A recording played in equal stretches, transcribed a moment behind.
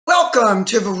Welcome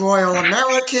to the Royal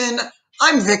American.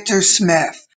 I'm Victor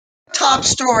Smith. Top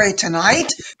story tonight,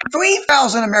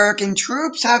 3,000 American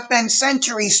troops have been sent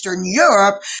to Eastern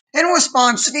Europe in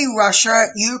response to the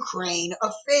Russia-Ukraine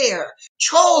affair.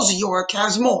 Charles York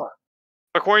has more.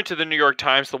 According to the New York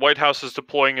Times, the White House is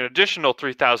deploying an additional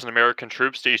 3,000 American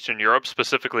troops to Eastern Europe,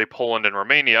 specifically Poland and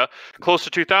Romania. Close to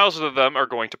 2,000 of them are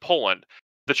going to Poland.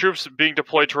 The troops being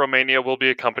deployed to Romania will be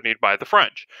accompanied by the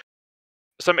French.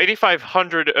 Some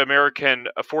 8,500 American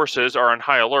forces are on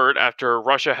high alert after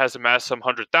Russia has amassed some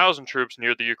 100,000 troops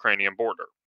near the Ukrainian border.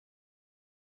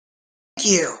 Thank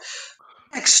you.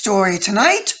 Next story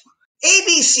tonight.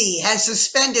 ABC has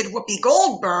suspended Whoopi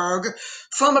Goldberg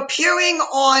from appearing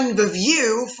on The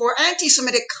View for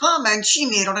anti-Semitic comments she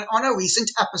made on a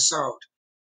recent episode.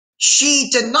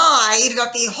 She denied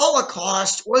that the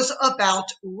Holocaust was about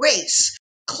race,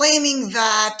 claiming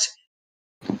that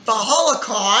the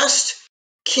Holocaust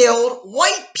killed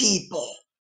white people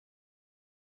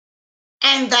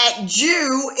and that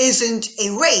Jew isn't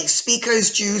a race because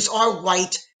Jews are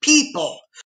white people.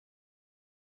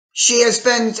 She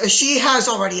has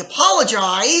already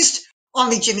apologized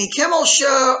on the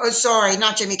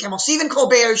Stephen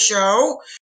Colbert show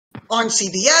on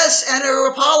CBS, and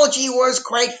her apology was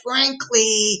quite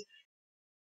frankly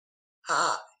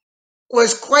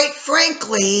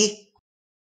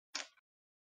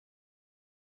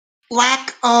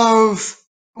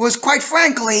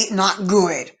not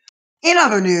good. In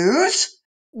other news,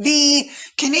 the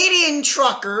Canadian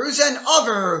truckers and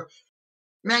other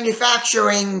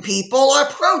manufacturing people are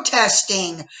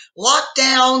protesting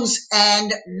lockdowns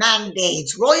and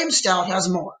mandates. William Stout has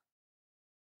more.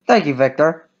 Thank you,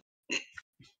 Victor.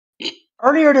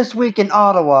 Earlier this week in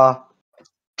Ottawa,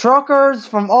 truckers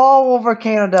from all over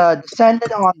Canada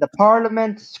descended on the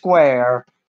Parliament Square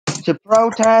to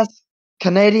protest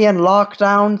Canadian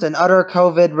lockdowns and other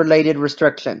COVID-related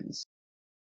restrictions.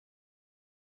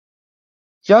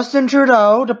 Justin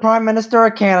Trudeau, the Prime Minister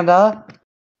of Canada,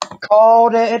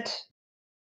 called it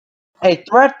a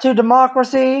threat to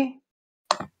democracy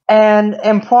and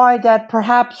implied that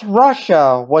perhaps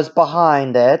Russia was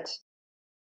behind it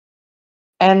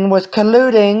and was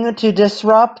colluding to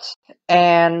disrupt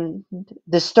and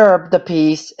disturb the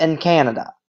peace in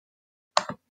Canada.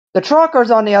 The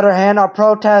truckers, on the other hand, are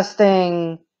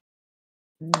protesting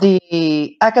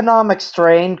the economic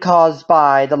strain caused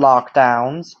by the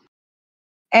lockdowns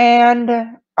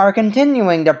and are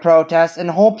continuing their protests in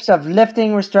hopes of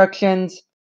lifting restrictions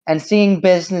and seeing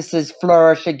businesses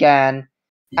flourish again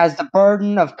as the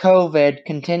burden of COVID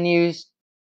continues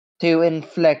to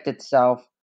inflict itself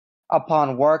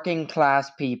upon working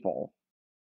class people.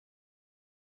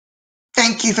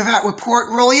 Thank you for that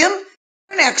report, William.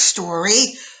 Next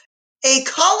story. A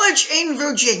college in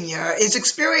Virginia is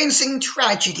experiencing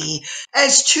tragedy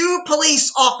as 2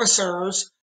 police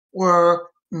officers were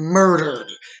murdered.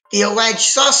 The alleged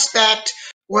suspect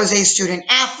was a student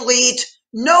athlete.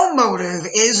 No motive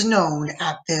is known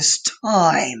at this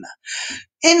time.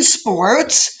 In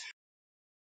sports,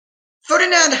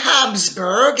 Ferdinand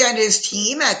Habsburg and his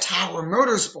team at Tower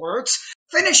Motorsports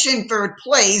finished in 3rd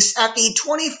place at the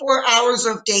 24 Hours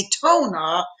of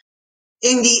Daytona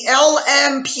in the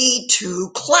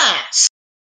LMP2 class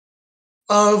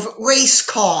of race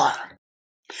car.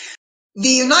 The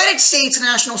United States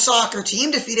national soccer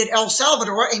team defeated El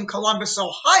Salvador in Columbus,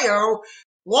 Ohio,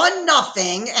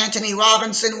 1-0, Anthony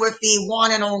Robinson with the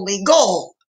one and only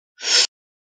goal.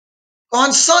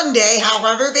 On Sunday,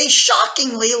 however, they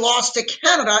shockingly lost to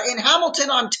Canada in Hamilton,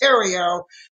 Ontario,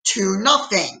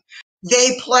 2-0.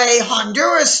 They play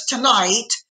Honduras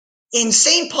tonight in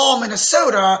St. Paul,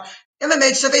 Minnesota, in the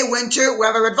midst of a winter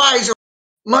weather advisory,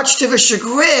 much to the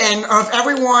chagrin of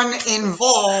everyone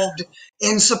involved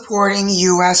in supporting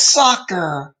U.S.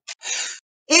 soccer.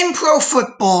 In pro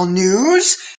football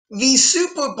news, the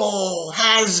Super Bowl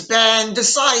has been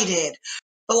decided.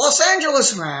 The Los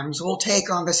Angeles Rams will take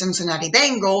on the Cincinnati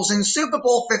Bengals in Super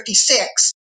Bowl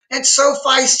 56 at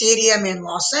SoFi Stadium in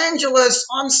Los Angeles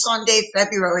on Sunday,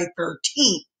 February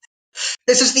 13th.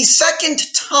 This is the second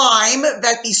time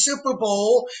that the Super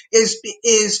Bowl is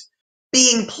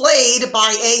being played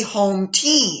by a home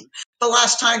team. The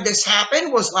last time this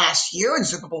happened was last year in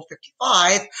Super Bowl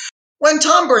 55, when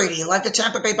Tom Brady led the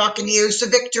Tampa Bay Buccaneers to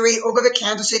victory over the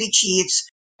Kansas City Chiefs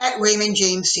at Raymond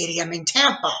James Stadium in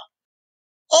Tampa.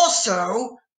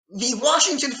 Also, the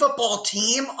Washington football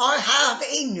team have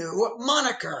a new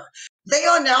moniker. They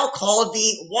are now called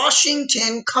the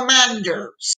Washington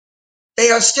Commanders. They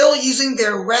are still using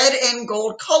their red and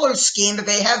gold color scheme that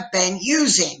they have been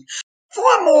using.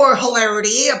 For more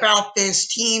hilarity about this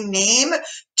team name,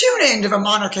 tune in to the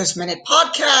Monarchist Minute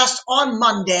podcast on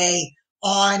Monday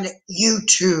on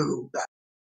YouTube.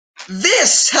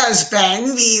 This has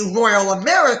been the Royal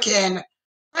American.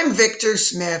 I'm Victor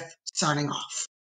Smith, signing off.